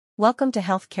Welcome to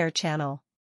Healthcare Channel.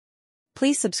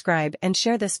 Please subscribe and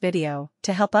share this video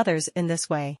to help others in this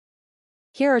way.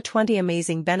 Here are 20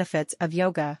 amazing benefits of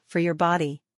yoga for your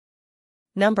body.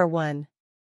 Number 1.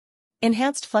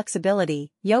 Enhanced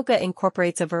flexibility. Yoga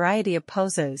incorporates a variety of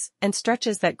poses and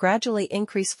stretches that gradually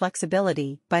increase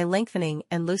flexibility by lengthening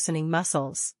and loosening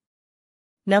muscles.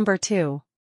 Number 2.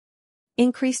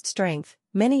 Increased strength.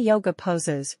 Many yoga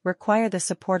poses require the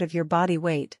support of your body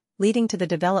weight, leading to the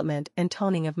development and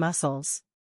toning of muscles.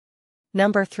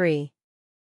 Number 3.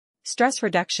 Stress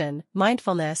reduction.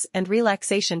 Mindfulness and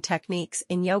relaxation techniques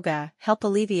in yoga help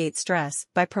alleviate stress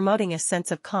by promoting a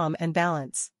sense of calm and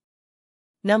balance.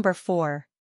 Number 4.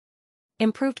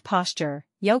 Improved posture.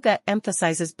 Yoga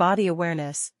emphasizes body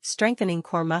awareness, strengthening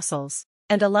core muscles,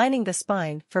 and aligning the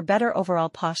spine for better overall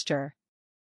posture.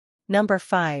 Number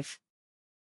 5.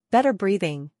 Better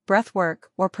breathing. Breath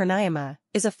work, or pranayama,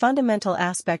 is a fundamental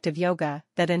aspect of yoga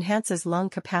that enhances lung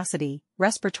capacity,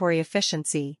 respiratory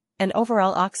efficiency, and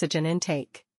overall oxygen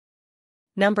intake.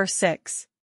 Number 6.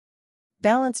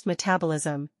 Balanced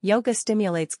metabolism. Yoga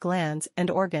stimulates glands and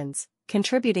organs,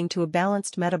 contributing to a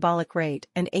balanced metabolic rate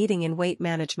and aiding in weight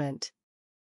management.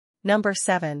 Number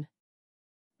 7.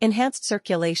 Enhanced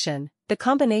circulation. The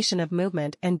combination of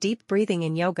movement and deep breathing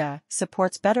in yoga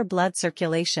supports better blood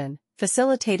circulation,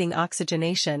 facilitating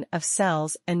oxygenation of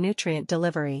cells and nutrient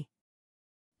delivery.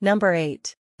 Number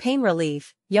 8. Pain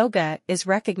relief. Yoga is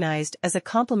recognized as a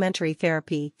complementary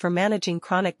therapy for managing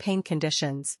chronic pain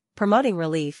conditions, promoting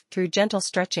relief through gentle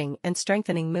stretching and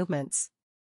strengthening movements.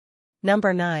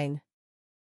 Number 9.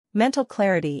 Mental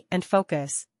clarity and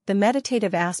focus. The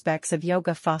meditative aspects of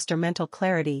yoga foster mental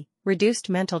clarity, reduced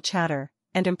mental chatter,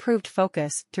 and improved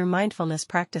focus through mindfulness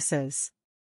practices.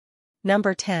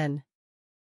 Number 10.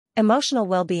 Emotional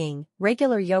well-being.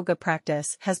 Regular yoga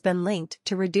practice has been linked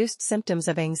to reduced symptoms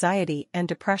of anxiety and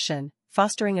depression,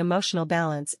 fostering emotional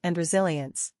balance and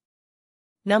resilience.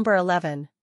 Number 11.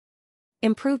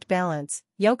 Improved balance.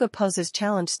 Yoga poses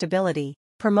challenge stability,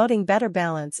 promoting better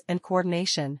balance and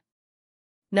coordination.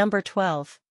 Number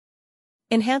 12.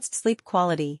 Enhanced sleep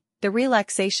quality. The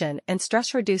relaxation and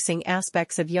stress-reducing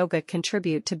aspects of yoga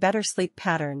contribute to better sleep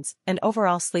patterns and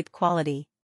overall sleep quality.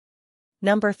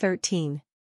 Number 13.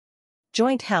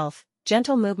 Joint health.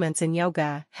 Gentle movements in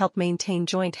yoga help maintain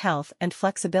joint health and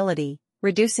flexibility,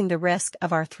 reducing the risk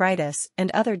of arthritis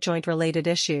and other joint-related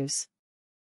issues.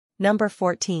 Number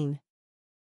 14.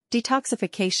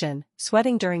 Detoxification.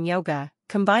 Sweating during yoga,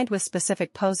 combined with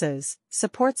specific poses,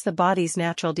 supports the body's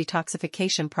natural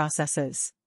detoxification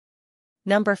processes.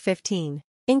 Number 15.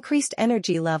 Increased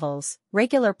energy levels.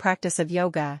 Regular practice of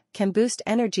yoga can boost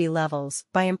energy levels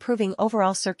by improving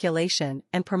overall circulation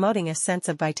and promoting a sense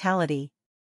of vitality.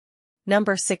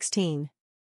 Number 16.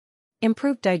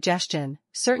 Improved digestion.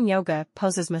 Certain yoga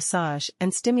poses massage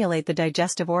and stimulate the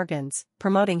digestive organs,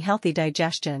 promoting healthy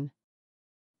digestion.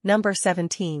 Number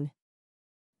 17.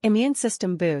 Immune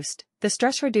system boost. The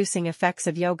stress-reducing effects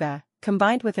of yoga,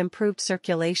 combined with improved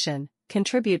circulation,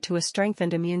 contribute to a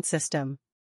strengthened immune system.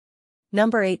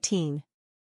 Number 18.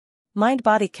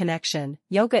 Mind-body connection.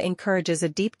 Yoga encourages a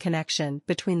deep connection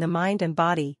between the mind and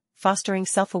body, fostering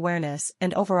self-awareness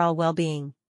and overall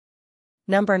well-being.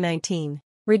 Number 19.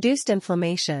 Reduced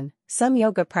inflammation. Some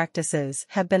yoga practices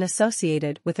have been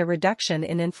associated with a reduction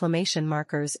in inflammation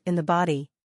markers in the body.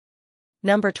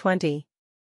 Number 20.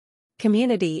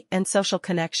 Community and social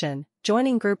connection.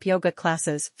 Joining group yoga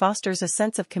classes fosters a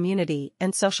sense of community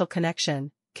and social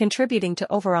connection, contributing to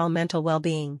overall mental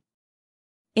well-being.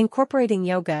 Incorporating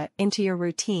yoga into your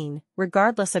routine,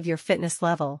 regardless of your fitness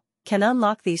level, can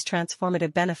unlock these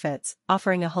transformative benefits,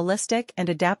 offering a holistic and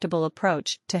adaptable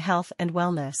approach to health and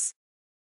wellness.